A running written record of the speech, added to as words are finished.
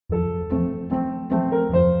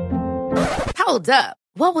Hold up.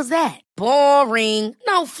 What was that? Boring.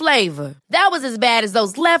 No flavor. That was as bad as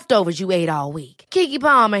those leftovers you ate all week. Keke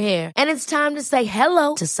Palmer here, and it's time to say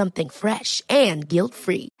hello to something fresh and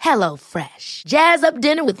guilt-free. Hello Fresh. Jazz up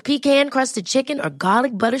dinner with pecan-crusted chicken or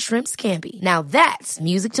garlic butter shrimp scampi. Now that's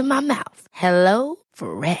music to my mouth. Hello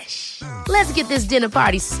Fresh. Let's get this dinner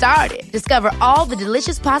party started. Discover all the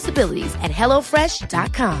delicious possibilities at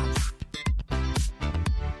hellofresh.com.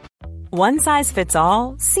 One size fits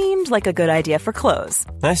all seemed like a good idea for clothes.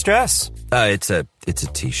 Nice dress. It's a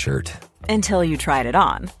t-shirt. Until you tried it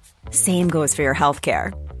on. Same goes for your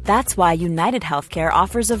healthcare. That's why United Healthcare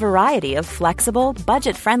offers a variety of flexible,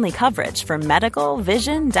 budget-friendly coverage for medical,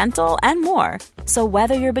 vision, dental, and more. So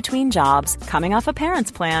whether you're between jobs, coming off a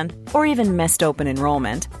parent's plan, or even missed open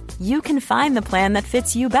enrollment, you can find the plan that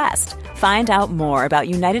fits you best. Find out more about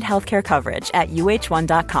United Healthcare coverage at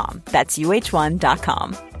uh1.com. That's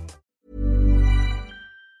uh1.com.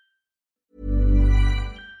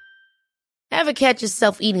 Ever catch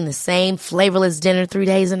yourself eating the same flavorless dinner 3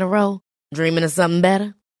 days in a row? Dreaming of something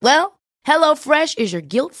better? Well, HelloFresh is your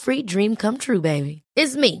guilt-free dream come true, baby.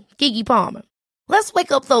 It's me, Keke Palmer. Let's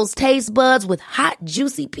wake up those taste buds with hot,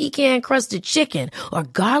 juicy pecan-crusted chicken or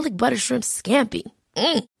garlic butter shrimp scampi.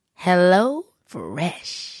 Hello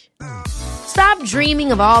Fresh. Stop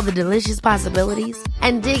dreaming of all the delicious possibilities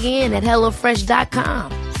and dig in at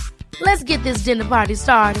HelloFresh.com. Let's get this dinner party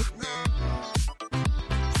started.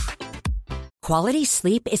 Quality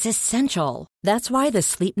sleep is essential. That's why the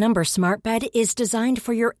Sleep Number Smart Bed is designed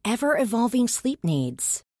for your ever-evolving sleep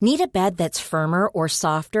needs. Need a bed that's firmer or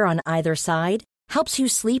softer on either side? Helps you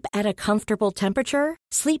sleep at a comfortable temperature?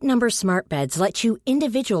 Sleep Number Smart Beds let you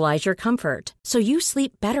individualize your comfort, so you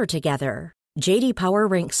sleep better together. J.D. Power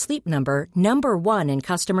ranks Sleep Number number 1 in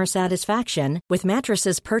customer satisfaction with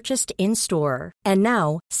mattresses purchased in-store. And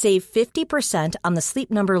now, save 50% on the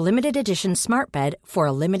Sleep Number Limited Edition Smart Bed for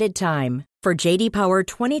a limited time. For J.D. Power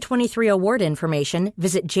 2023 award information,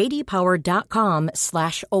 visit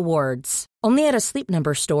jdpower.com/awards. Only at a Sleep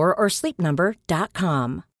Number store or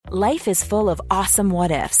sleepnumber.com. Life is full of awesome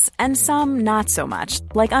what-ifs, and some not so much,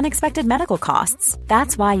 like unexpected medical costs.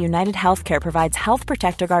 That's why United Healthcare provides Health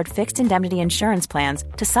Protector Guard fixed indemnity insurance plans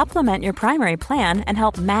to supplement your primary plan and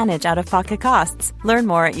help manage out-of-pocket costs. Learn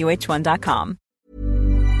more at uh1.com.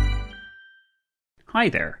 Hi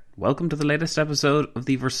there. Welcome to the latest episode of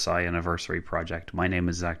the Versailles Anniversary Project. My name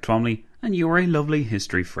is Zach Twomley, and you are a lovely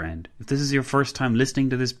history friend. If this is your first time listening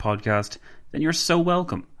to this podcast, then you're so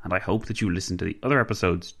welcome, and I hope that you listen to the other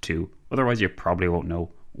episodes too. Otherwise, you probably won't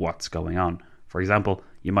know what's going on. For example,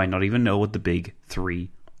 you might not even know what the Big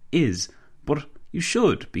Three is, but you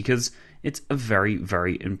should, because it's a very,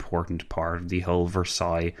 very important part of the whole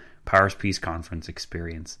Versailles Paris Peace Conference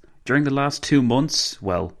experience. During the last 2 months,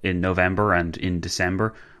 well, in November and in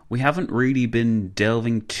December, we haven't really been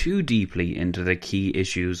delving too deeply into the key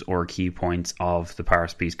issues or key points of the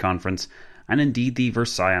Paris Peace Conference, and indeed the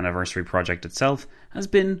Versailles Anniversary Project itself has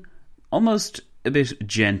been almost a bit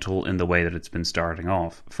gentle in the way that it's been starting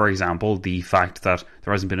off. For example, the fact that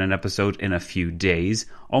there hasn't been an episode in a few days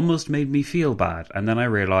almost made me feel bad, and then I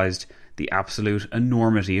realised the absolute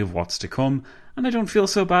enormity of what's to come, and I don't feel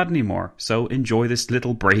so bad anymore. So enjoy this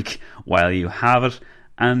little break while you have it,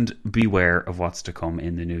 and beware of what's to come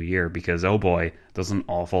in the new year, because oh boy, there's an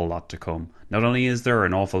awful lot to come. Not only is there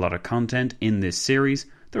an awful lot of content in this series,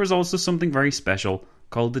 there is also something very special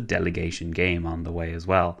called the Delegation Game on the way as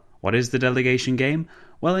well. What is the Delegation Game?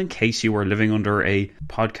 Well, in case you were living under a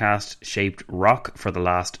podcast-shaped rock for the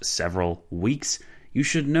last several weeks, you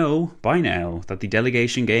should know by now that the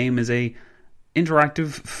Delegation Game is a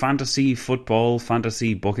interactive fantasy football,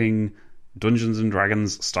 fantasy booking, Dungeons and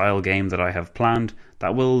Dragons style game that I have planned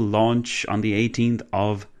that will launch on the 18th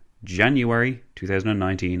of January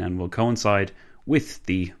 2019 and will coincide with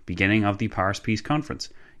the beginning of the Paris Peace Conference.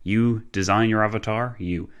 You design your avatar,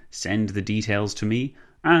 you send the details to me,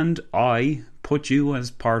 and I put you as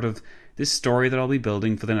part of this story that I'll be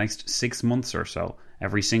building for the next 6 months or so.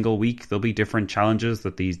 Every single week there'll be different challenges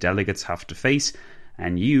that these delegates have to face,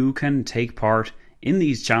 and you can take part in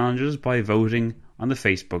these challenges by voting on the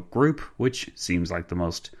Facebook group, which seems like the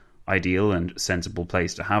most ideal and sensible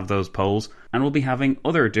place to have those polls. And we'll be having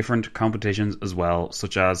other different competitions as well,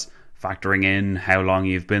 such as factoring in how long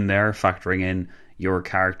you've been there, factoring in your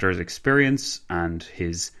character's experience and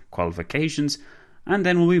his qualifications, and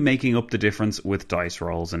then we'll be making up the difference with dice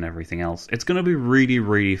rolls and everything else. It's going to be really,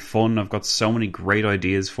 really fun. I've got so many great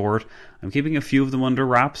ideas for it. I'm keeping a few of them under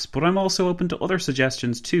wraps, but I'm also open to other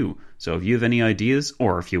suggestions too. So if you have any ideas,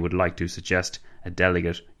 or if you would like to suggest a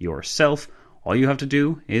delegate yourself, all you have to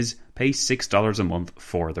do is pay $6 a month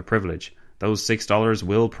for the privilege. Those $6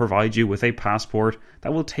 will provide you with a passport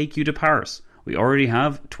that will take you to Paris. We already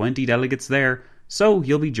have 20 delegates there, so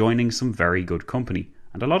you'll be joining some very good company.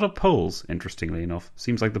 And a lot of Poles, interestingly enough.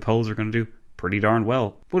 Seems like the Poles are going to do pretty darn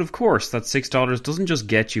well. But of course, that $6 doesn't just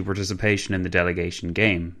get you participation in the delegation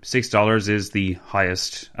game. $6 is the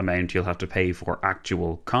highest amount you'll have to pay for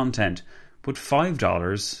actual content. But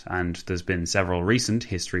 $5, and there's been several recent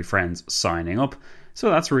History Friends signing up, so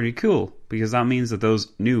that's really cool, because that means that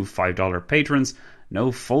those new $5 patrons know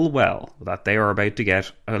full well that they are about to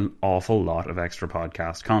get an awful lot of extra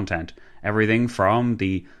podcast content. Everything from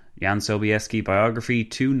the Jan Sobieski biography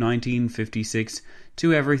to 1956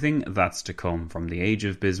 to everything that's to come, from the Age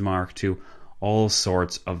of Bismarck to all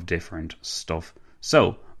sorts of different stuff.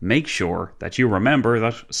 So make sure that you remember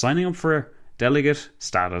that signing up for delegate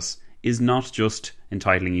status is not just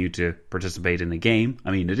entitling you to participate in the game. I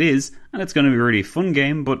mean, it is, and it's going to be a really fun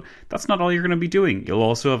game, but that's not all you're going to be doing. You'll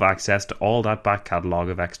also have access to all that back catalogue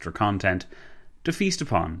of extra content to feast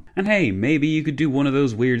upon. And hey, maybe you could do one of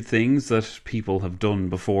those weird things that people have done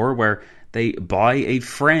before, where they buy a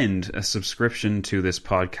friend a subscription to this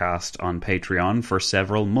podcast on Patreon for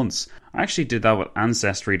several months. I actually did that with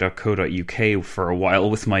Ancestry.co.uk for a while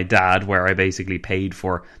with my dad, where I basically paid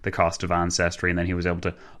for the cost of Ancestry, and then he was able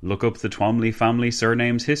to look up the Twomley family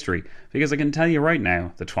surname's history. Because I can tell you right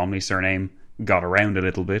now, the Twomley surname got around a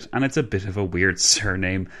little bit, and it's a bit of a weird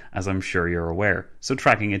surname, as I'm sure you're aware. So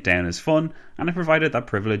tracking it down is fun, and I provided that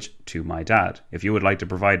privilege to my dad. If you would like to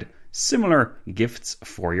provide similar gifts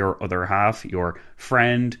for your other half, your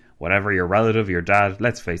friend, whatever, your relative, your dad,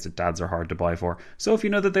 let's face it, dads are hard to buy for. So if you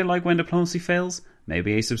know that they like When Diplomacy Fails,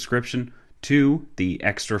 maybe a subscription to the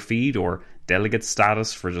extra feed or delegate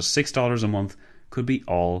status for just $6 a month could be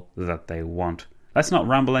all that they want. Let's not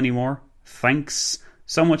ramble anymore. Thanks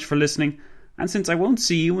so much for listening. And since I won't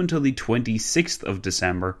see you until the 26th of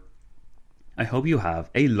December, I hope you have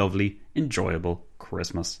a lovely, enjoyable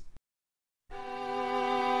Christmas.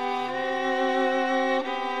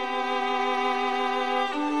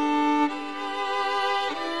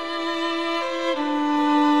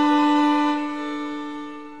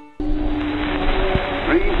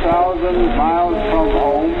 Miles from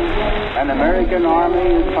home, an American army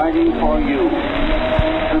is fighting for you.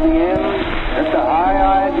 To the end that the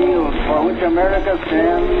high ideals for which America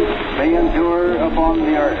stands may endure upon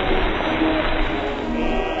the earth.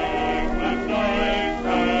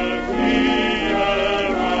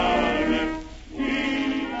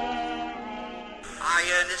 I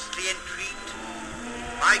earnestly entreat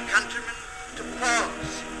my countrymen to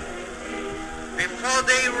pause before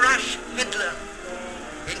they rush Hitler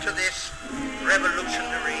into this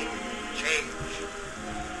revolutionary change,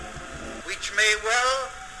 which may well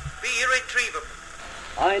be irretrievable.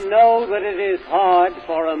 I know that it is hard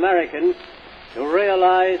for Americans to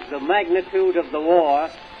realize the magnitude of the war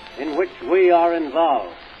in which we are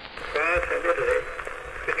involved. France and Italy,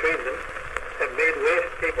 between them, have made West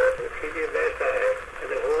people the Treaty of Versailles, and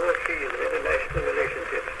the whole field of international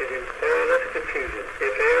relationships is in perilous confusion. The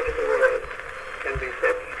affairs of the world can be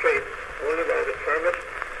set straight only by the firmest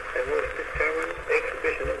and most determined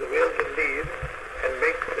exhibition of the will to lead and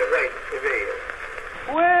make the right prevail.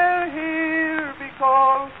 We're here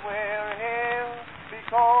because we're here,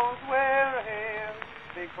 because we're here,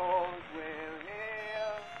 because we're here.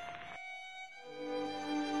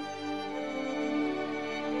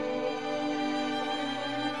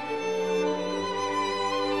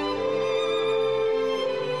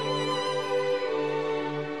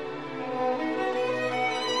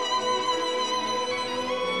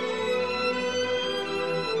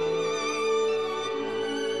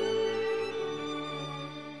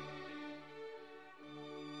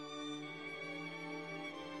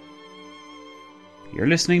 You're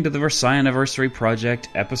listening to the Versailles Anniversary Project,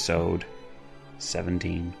 episode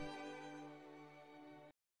 17.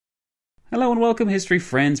 Hello and welcome, history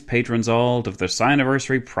friends, patrons all, to the Versailles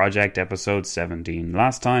Anniversary Project, episode 17.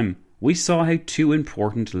 Last time, we saw how two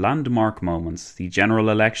important landmark moments, the general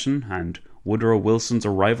election and Woodrow Wilson's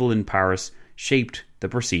arrival in Paris, shaped the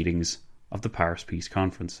proceedings of the Paris Peace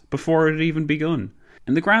Conference, before it had even begun.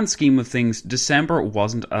 In the grand scheme of things, December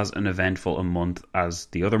wasn't as an eventful a month as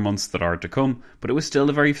the other months that are to come, but it was still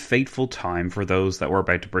a very fateful time for those that were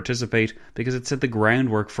about to participate, because it set the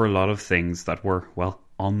groundwork for a lot of things that were, well,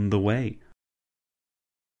 on the way.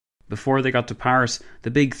 Before they got to Paris, the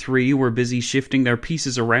big three were busy shifting their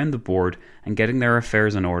pieces around the board and getting their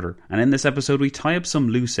affairs in order, and in this episode we tie up some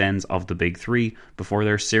loose ends of the big three before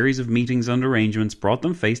their series of meetings and arrangements brought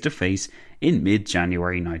them face to face in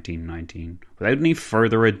mid-January 1919. Without any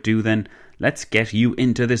further ado then, let's get you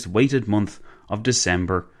into this weighted month of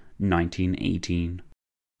December 1918.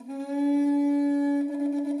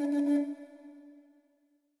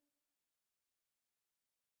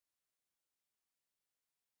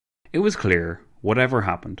 It was clear, whatever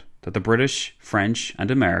happened, that the British, French and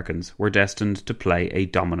Americans were destined to play a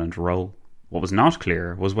dominant role. What was not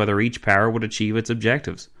clear was whether each power would achieve its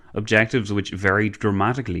objectives which varied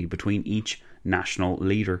dramatically between each national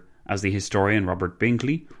leader, as the historian Robert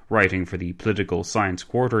Binkley, writing for the Political Science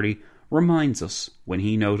Quarterly, reminds us when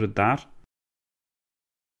he noted that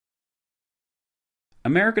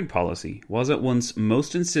American policy was at once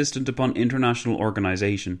most insistent upon international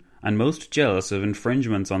organisation and most jealous of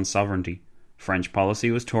infringements on sovereignty. French policy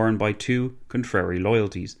was torn by two contrary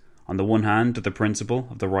loyalties, on the one hand to the principle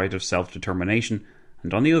of the right of self-determination,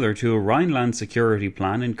 and on the other to a Rhineland security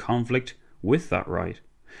plan in conflict with that right.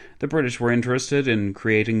 The British were interested in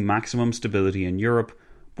creating maximum stability in Europe,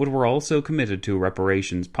 but were also committed to a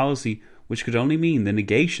reparations policy which could only mean the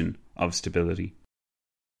negation of stability.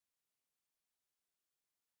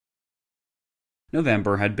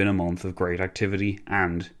 November had been a month of great activity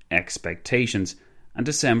and expectations, and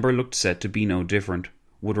December looked set to be no different.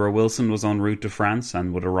 Woodrow Wilson was en route to France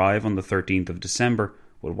and would arrive on the 13th of December,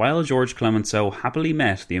 but while George Clemenceau happily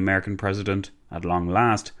met the American president at long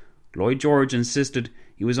last, Lloyd George insisted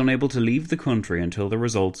he was unable to leave the country until the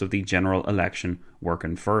results of the general election were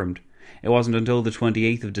confirmed. It wasn't until the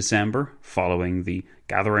 28th of December, following the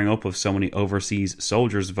gathering up of so many overseas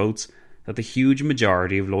soldiers' votes, that the huge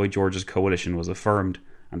majority of Lloyd George's coalition was affirmed,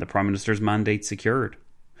 and the Prime Minister's mandate secured.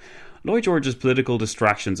 Lloyd George's political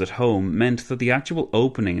distractions at home meant that the actual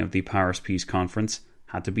opening of the Paris Peace Conference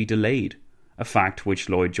had to be delayed, a fact which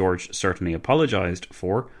Lloyd George certainly apologised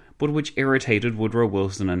for, but which irritated Woodrow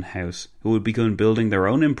Wilson and House, who had begun building their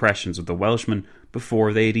own impressions of the Welshman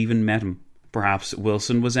before they had even met him. Perhaps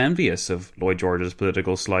Wilson was envious of Lloyd George's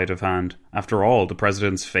political sleight of hand. After all, the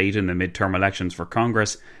president's fate in the midterm elections for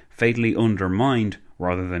Congress fatally undermined,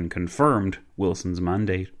 rather than confirmed, Wilson's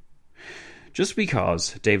mandate. Just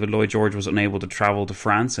because David Lloyd George was unable to travel to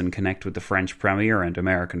France and connect with the French Premier and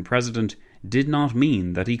American President did not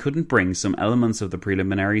mean that he couldn't bring some elements of the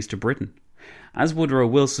preliminaries to Britain. As Woodrow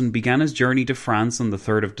Wilson began his journey to France on the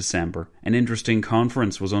 3rd of December, an interesting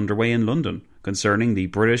conference was underway in London concerning the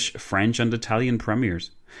British, French and Italian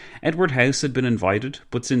premiers. Edward House had been invited,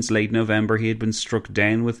 but since late November he had been struck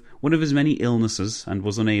down with one of his many illnesses and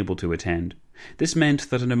was unable to attend. This meant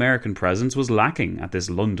that an American presence was lacking at this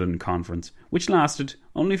London conference, which lasted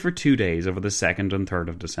only for 2 days over the 2nd and 3rd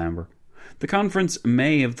of December. The conference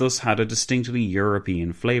may have thus had a distinctly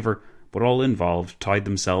European flavour, but all involved tied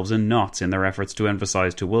themselves in knots in their efforts to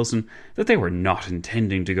emphasise to Wilson that they were not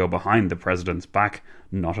intending to go behind the president's back,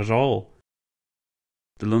 not at all.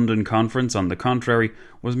 The London conference, on the contrary,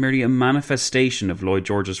 was merely a manifestation of Lloyd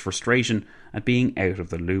George's frustration at being out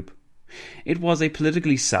of the loop. It was a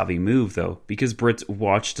politically savvy move, though, because Brits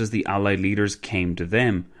watched as the Allied leaders came to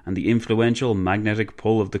them, and the influential magnetic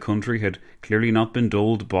pull of the country had clearly not been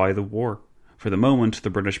dulled by the war. For the moment,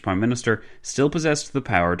 the British Prime Minister still possessed the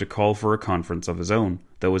power to call for a conference of his own,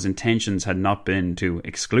 though his intentions had not been to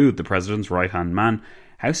exclude the President's right-hand man.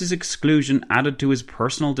 House's exclusion added to his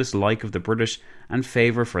personal dislike of the British and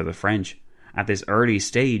favour for the French. At this early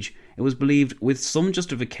stage, it was believed with some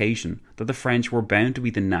justification that the French were bound to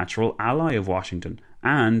be the natural ally of Washington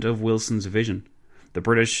and of Wilson's vision. The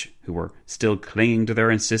British, who were still clinging to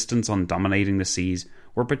their insistence on dominating the seas,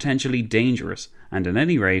 were potentially dangerous and, at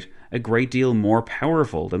any rate, a great deal more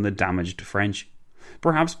powerful than the damaged French.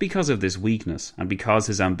 Perhaps because of this weakness, and because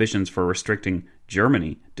his ambitions for restricting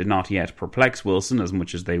Germany did not yet perplex Wilson as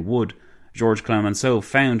much as they would, George Clemenceau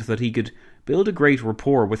found that he could build a great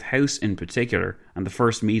rapport with House in particular, and the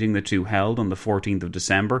first meeting the two held on the 14th of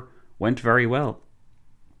December went very well.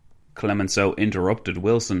 Clemenceau interrupted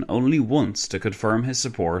Wilson only once to confirm his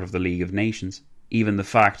support of the League of Nations. Even the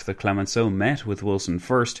fact that Clemenceau met with Wilson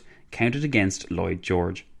first counted against Lloyd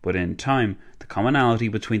George, but in time the commonality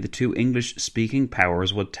between the two English-speaking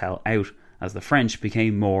powers would tell out as the French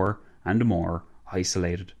became more and more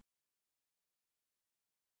isolated.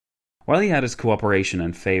 While he had his cooperation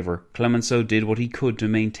and favour, Clemenceau did what he could to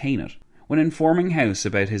maintain it. When informing House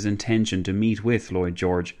about his intention to meet with Lloyd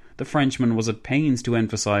George, the Frenchman was at pains to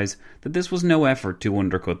emphasise that this was no effort to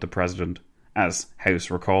undercut the President. As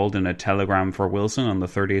House recalled in a telegram for Wilson on the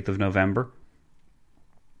 30th of November.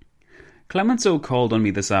 Clemenceau called on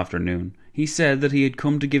me this afternoon. He said that he had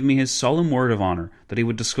come to give me his solemn word of honour that he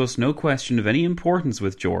would discuss no question of any importance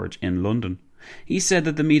with George in London. He said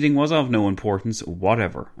that the meeting was of no importance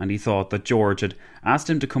whatever, and he thought that George had asked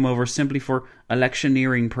him to come over simply for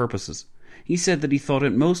electioneering purposes. He said that he thought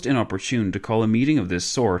it most inopportune to call a meeting of this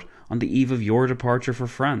sort on the eve of your departure for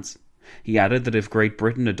France. He added that if Great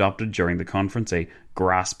Britain adopted during the conference a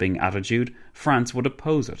grasping attitude, France would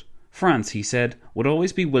oppose it. France, he said, would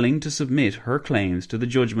always be willing to submit her claims to the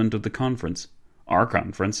judgment of the conference. Our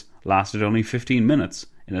conference lasted only 15 minutes,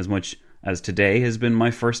 inasmuch as today has been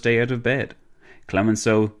my first day out of bed.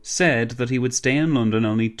 Clemenceau said that he would stay in London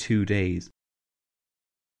only 2 days.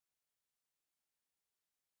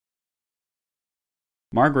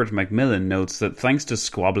 Margaret Macmillan notes that thanks to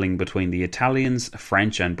squabbling between the Italians,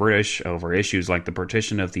 French and British over issues like the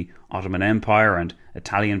partition of the Ottoman Empire and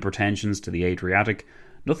Italian pretensions to the Adriatic,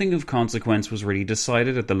 nothing of consequence was really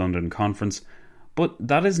decided at the London Conference. But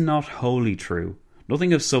that is not wholly true.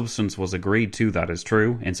 Nothing of substance was agreed to, that is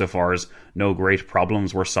true, insofar as no great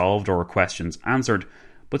problems were solved or questions answered,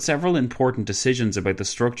 but several important decisions about the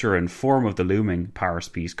structure and form of the looming Paris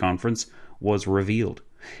Peace Conference was revealed.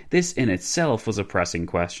 This in itself was a pressing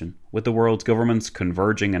question. With the world's governments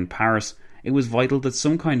converging in Paris, it was vital that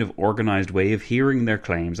some kind of organised way of hearing their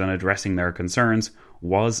claims and addressing their concerns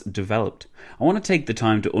was developed. I want to take the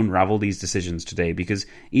time to unravel these decisions today because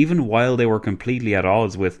even while they were completely at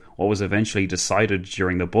odds with what was eventually decided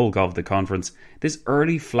during the bulk of the conference, this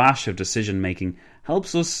early flash of decision making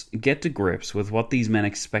helps us get to grips with what these men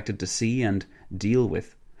expected to see and deal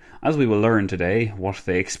with. As we will learn today, what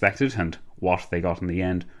they expected and what they got in the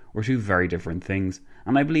end were two very different things,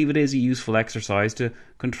 and I believe it is a useful exercise to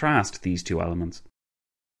contrast these two elements.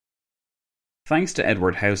 Thanks to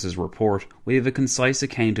Edward House's report, we have a concise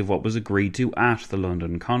account of what was agreed to at the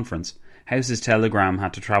London Conference. House's telegram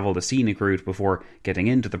had to travel the scenic route before getting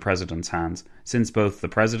into the President's hands, since both the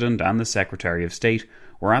President and the Secretary of State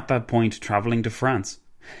were at that point travelling to France.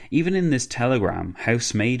 Even in this telegram,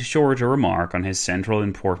 House made sure to remark on his central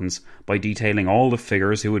importance by detailing all the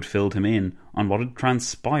figures who had filled him in on what had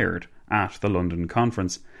transpired at the London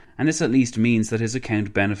Conference, and this at least means that his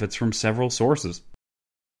account benefits from several sources.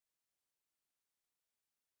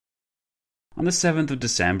 On the 7th of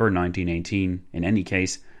December 1918, in any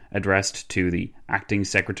case, addressed to the Acting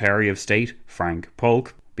Secretary of State, Frank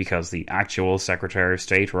Polk, because the actual Secretary of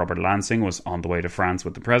State, Robert Lansing, was on the way to France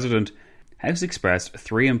with the President, House expressed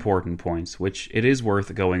three important points, which it is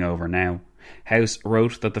worth going over now. House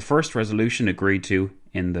wrote that the first resolution agreed to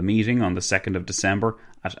in the meeting on the 2nd of December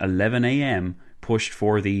at 11 a.m. pushed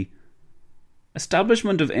for the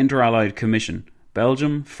establishment of Inter-Allied Commission,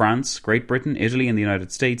 Belgium, France, Great Britain, Italy and the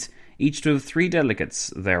United States, each to have 3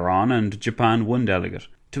 delegates thereon and Japan 1 delegate,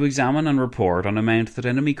 to examine and report on amount that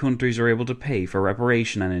enemy countries are able to pay for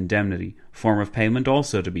reparation and indemnity, form of payment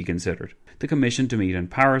also to be considered. The Commission to meet in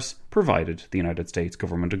Paris, provided the United States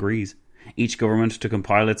government agrees. Each government to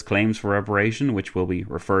compile its claims for reparation, which will be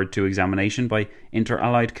referred to examination by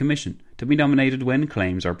Inter-Allied Commission, to be nominated when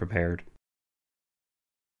claims are prepared.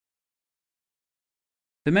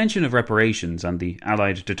 The mention of reparations and the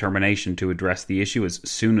Allied determination to address the issue as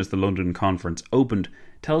soon as the London Conference opened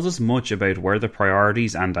tells us much about where the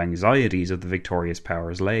priorities and anxieties of the victorious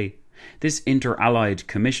powers lay. This Inter-Allied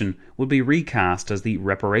Commission would be recast as the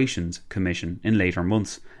Reparations Commission in later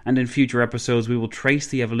months, and in future episodes we will trace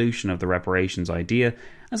the evolution of the reparations idea,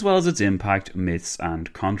 as well as its impact, myths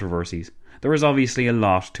and controversies. There is obviously a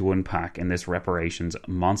lot to unpack in this reparations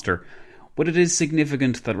monster, but it is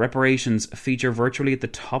significant that reparations feature virtually at the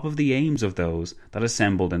top of the aims of those that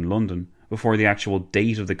assembled in London. Before the actual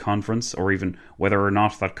date of the conference, or even whether or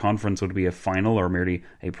not that conference would be a final or merely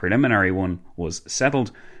a preliminary one, was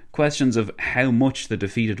settled, questions of how much the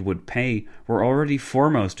defeated would pay were already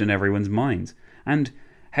foremost in everyone's minds. And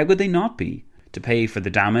how could they not be? To pay for the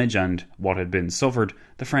damage and what had been suffered,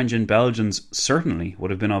 the French and Belgians certainly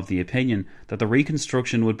would have been of the opinion that the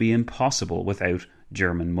reconstruction would be impossible without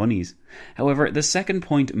German monies. However, the second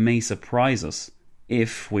point may surprise us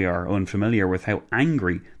if we are unfamiliar with how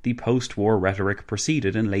angry the post-war rhetoric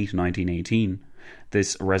proceeded in late 1918.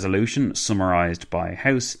 This resolution, summarised by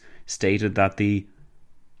House, stated that the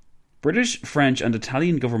British, French and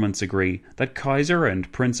Italian governments agree that Kaiser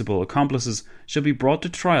and principal accomplices should be brought to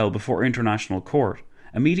trial before international court.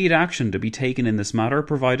 Immediate action to be taken in this matter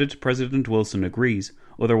provided President Wilson agrees,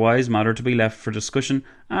 otherwise matter to be left for discussion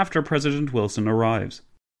after President Wilson arrives.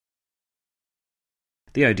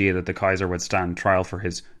 The idea that the Kaiser would stand trial for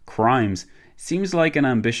his crimes seems like an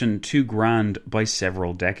ambition too grand by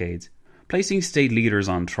several decades. Placing state leaders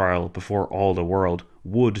on trial before all the world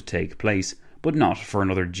would take place, but not for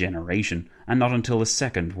another generation, and not until the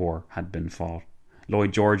Second War had been fought.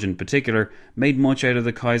 Lloyd George in particular made much out of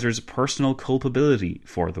the Kaiser's personal culpability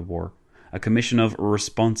for the war. A commission of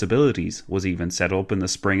responsibilities was even set up in the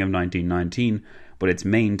spring of 1919, but its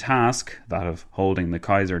main task, that of holding the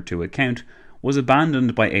Kaiser to account, was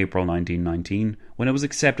abandoned by April 1919, when it was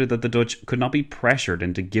accepted that the Dutch could not be pressured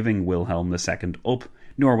into giving Wilhelm II up,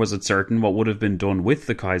 nor was it certain what would have been done with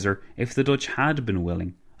the Kaiser if the Dutch had been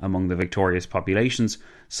willing. among the victorious populations,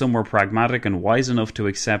 some were pragmatic and wise enough to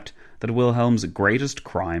accept that Wilhelm's greatest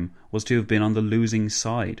crime was to have been on the losing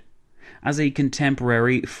side. As a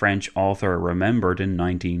contemporary French author remembered in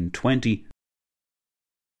 1920,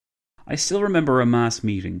 I still remember a mass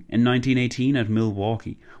meeting in 1918 at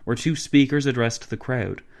Milwaukee where two speakers addressed the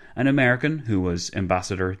crowd, an American, who was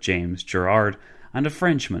Ambassador James Gerard, and a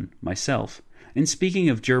Frenchman, myself. In speaking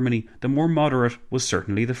of Germany, the more moderate was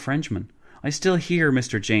certainly the Frenchman. I still hear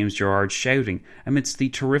Mr. James Gerard shouting amidst the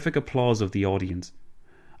terrific applause of the audience.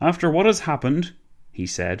 "After what has happened," he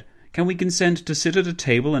said, "can we consent to sit at a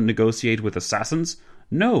table and negotiate with assassins?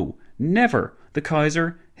 No, never. The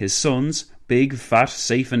Kaiser, his sons, big, fat,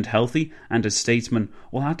 safe and healthy, and his statesmen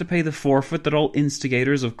will have to pay the forfeit that all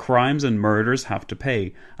instigators of crimes and murders have to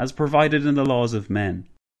pay, as provided in the laws of men."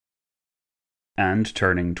 And,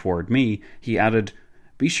 turning toward me, he added,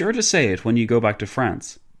 "Be sure to say it when you go back to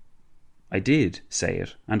France." I did say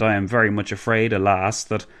it, and I am very much afraid, alas,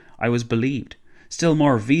 that I was believed. Still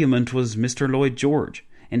more vehement was Mr. Lloyd George.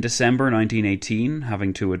 In December 1918,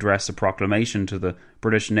 having to address a proclamation to the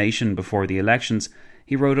British nation before the elections,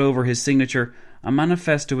 he wrote over his signature a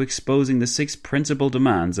manifesto exposing the 6 principal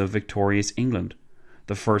demands of victorious England.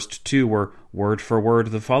 The first 2 were word for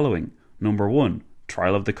word the following. Number 1,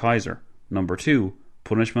 trial of the Kaiser. Number 2,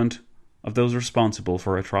 punishment of those responsible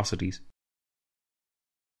for atrocities.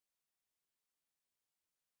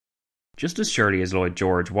 Just as surely as Lloyd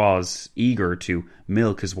George was eager to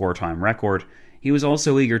milk his wartime record, he was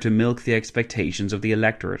also eager to milk the expectations of the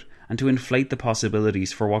electorate and to inflate the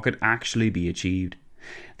possibilities for what could actually be achieved.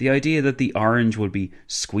 The idea that the orange would be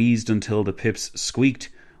squeezed until the pips squeaked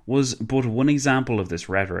was but one example of this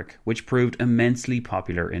rhetoric, which proved immensely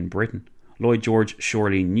popular in Britain. Lloyd George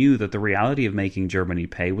surely knew that the reality of making Germany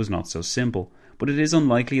pay was not so simple, but it is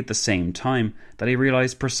unlikely at the same time that he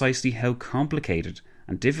realised precisely how complicated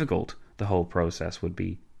and difficult the whole process would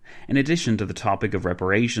be. In addition to the topic of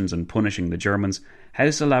reparations and punishing the Germans,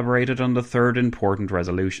 House elaborated on the third important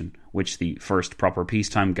resolution, which the first proper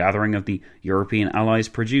peacetime gathering of the European allies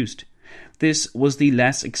produced. This was the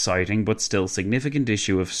less exciting but still significant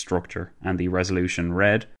issue of structure, and the resolution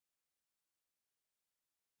read,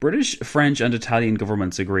 "British, French and Italian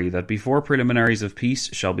governments agree that before preliminaries of peace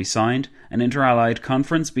shall be signed, an inter-allied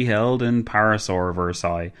conference be held in Paris or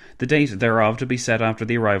Versailles, the date thereof to be set after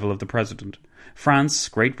the arrival of the President. France,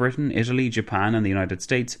 Great Britain, Italy, Japan and the United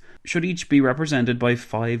States should each be represented by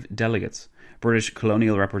 5 delegates. British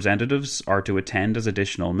colonial representatives are to attend as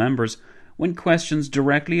additional members when questions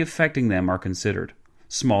directly affecting them are considered.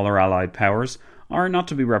 Smaller allied powers are not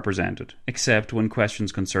to be represented, except when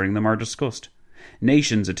questions concerning them are discussed.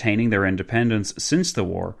 Nations attaining their independence since the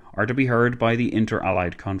war are to be heard by the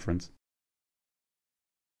Inter-Allied Conference."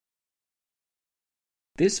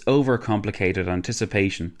 This overcomplicated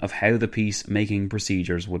anticipation of how the peace-making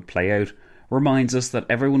procedures would play out reminds us that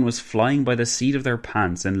everyone was flying by the seat of their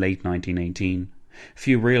pants in late 1918.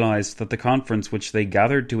 Few realised that the conference which they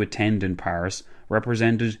gathered to attend in Paris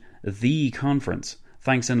represented the conference,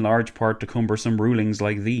 thanks in large part to cumbersome rulings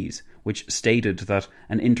like these, which stated that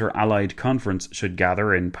an inter-allied conference should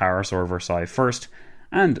gather in Paris or Versailles first,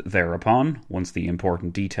 and thereupon, once the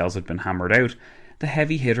important details had been hammered out, the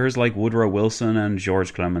heavy hitters like Woodrow Wilson and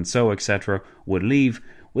Georges Clemenceau, etc., would leave,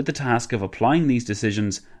 with the task of applying these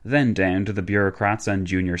decisions then down to the bureaucrats and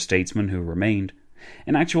junior statesmen who remained.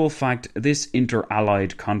 In actual fact, this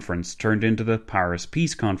inter-allied conference turned into the Paris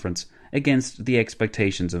Peace Conference, against the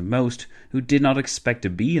expectations of most who did not expect to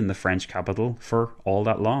be in the French capital for all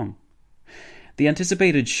that long. The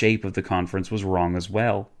anticipated shape of the conference was wrong as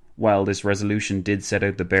well. While this resolution did set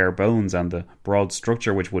out the bare bones and the broad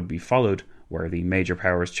structure which would be followed, where the major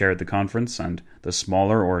powers chaired the conference and the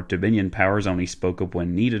smaller or dominion powers only spoke up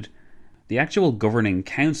when needed, the actual governing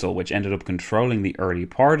council, which ended up controlling the early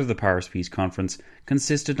part of the Paris Peace Conference,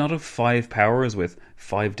 consisted not of 5 powers with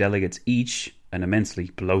 5 delegates each, an immensely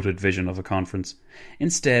bloated vision of a conference.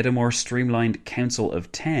 Instead, a more streamlined Council of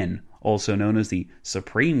 10, also known as the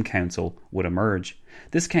Supreme Council, would emerge.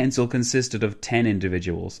 This council consisted of 10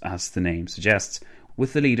 individuals, as the name suggests,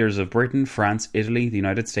 with the leaders of Britain, France, Italy, the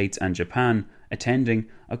United States and Japan attending,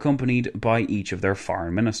 accompanied by each of their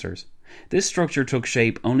foreign ministers. This structure took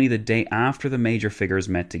shape only the day after the major figures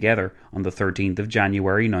met together on the 13th of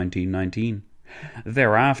January 1919.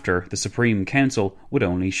 Thereafter, the Supreme Council would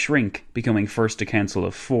only shrink, becoming first a council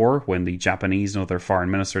of 4 when the Japanese and other foreign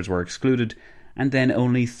ministers were excluded, and then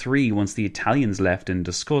only 3 once the Italians left in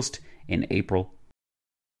disgust in April.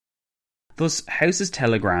 Thus, House's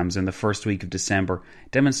telegrams in the first week of December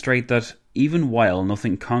demonstrate that, even while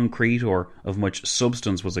nothing concrete or of much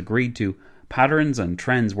substance was agreed to, patterns and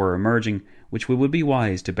trends were emerging which we would be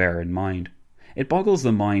wise to bear in mind. It boggles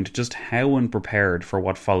the mind just how unprepared for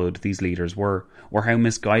what followed these leaders were, or how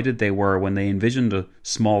misguided they were when they envisioned a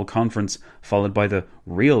small conference followed by the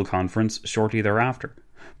real conference shortly thereafter.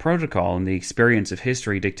 Protocol and the experience of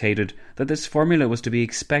history dictated that this formula was to be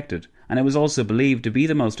expected, and it was also believed to be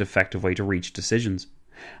the most effective way to reach decisions.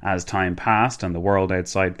 As time passed and the world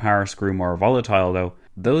outside Paris grew more volatile, though,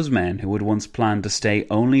 those men who had once planned to stay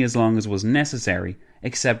only as long as was necessary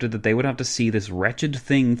accepted that they would have to see this wretched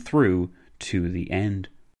thing through to the end.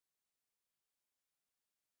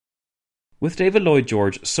 With David Lloyd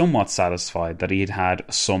George somewhat satisfied that he had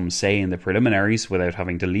had some say in the preliminaries without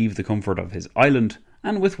having to leave the comfort of his island,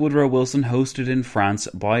 and with Woodrow Wilson hosted in France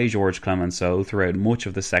by Georges Clemenceau throughout much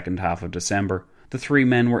of the second half of December, the three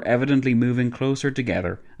men were evidently moving closer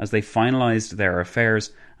together as they finalised their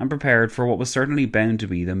affairs and prepared for what was certainly bound to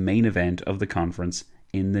be the main event of the conference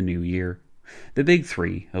in the new year. The big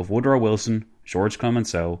three of Woodrow Wilson, Georges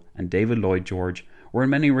Clemenceau and David Lloyd George were in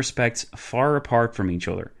many respects far apart from each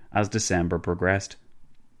other as December progressed.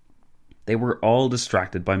 They were all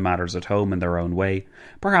distracted by matters at home in their own way,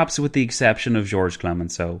 perhaps with the exception of Georges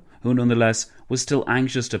Clemenceau, who nonetheless was still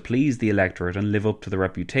anxious to please the electorate and live up to the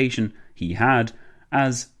reputation he had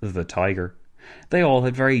as the Tiger. They all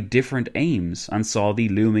had very different aims and saw the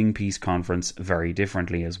looming peace conference very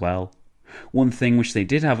differently as well. One thing which they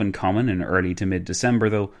did have in common in early to mid-December,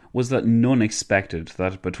 though, was that none expected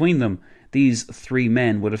that between them these three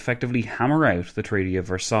men would effectively hammer out the Treaty of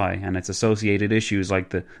Versailles and its associated issues like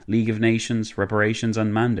the League of Nations, reparations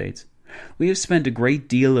and mandates. We have spent a great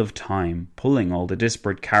deal of time pulling all the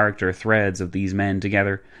disparate character threads of these men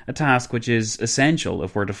together, a task which is essential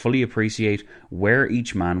if we're to fully appreciate where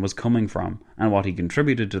each man was coming from and what he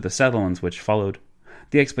contributed to the settlements which followed.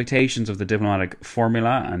 The expectations of the diplomatic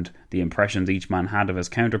formula and the impressions each man had of his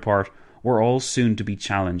counterpart were all soon to be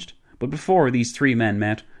challenged. But before these three men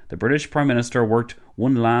met, the British Prime Minister worked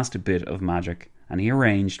one last bit of magic, and he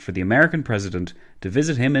arranged for the American President to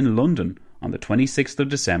visit him in London on the 26th of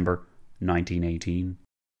December, 1918.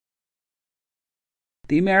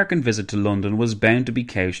 The American visit to London was bound to be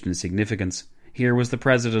couched in significance. Here was the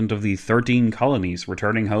President of the 13 colonies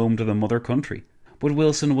returning home to the mother country. But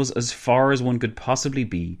Wilson was as far as one could possibly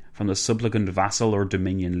be from the supplicant vassal or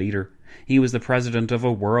dominion leader. He was the president of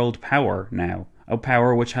a world power now, a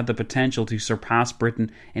power which had the potential to surpass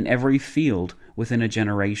Britain in every field within a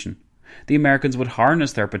generation. The Americans would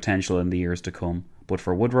harness their potential in the years to come, but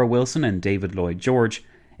for Woodrow Wilson and David Lloyd George,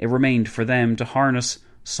 it remained for them to harness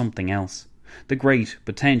something else. The great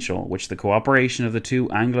potential which the cooperation of the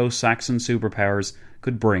two Anglo-Saxon superpowers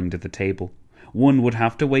could bring to the table. One would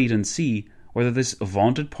have to wait and see whether this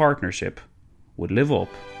vaunted partnership would live up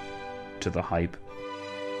to the hype.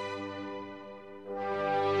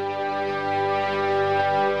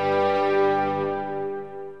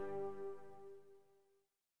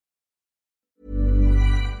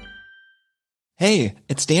 Hey,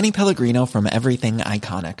 it's Danny Pellegrino from Everything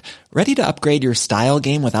Iconic. Ready to upgrade your style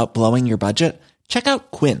game without blowing your budget? Check out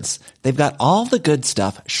Quince. They've got all the good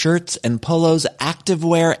stuff, shirts and polos,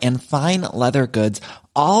 activewear, and fine leather goods,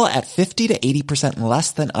 all at 50 to 80%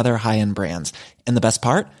 less than other high-end brands. And the best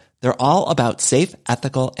part? They're all about safe,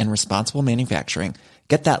 ethical, and responsible manufacturing.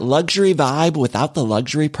 Get that luxury vibe without the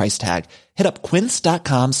luxury price tag. Hit up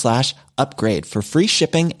quince.com/upgrade for free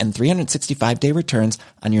shipping and 365-day returns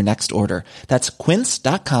on your next order. That's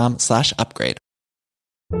quince.com/upgrade.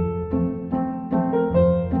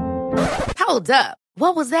 Hold up.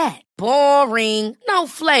 What was that? Boring. No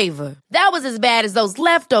flavor. That was as bad as those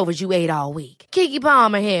leftovers you ate all week. Keke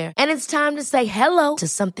Palmer here. And it's time to say hello to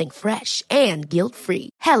something fresh and guilt-free.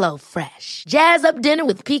 Hello Fresh. Jazz up dinner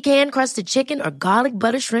with pecan-crusted chicken or garlic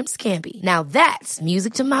butter shrimp scampi. Now that's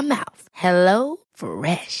music to my mouth. Hello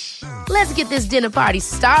Fresh. Let's get this dinner party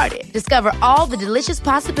started. Discover all the delicious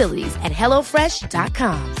possibilities at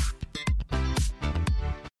HelloFresh.com.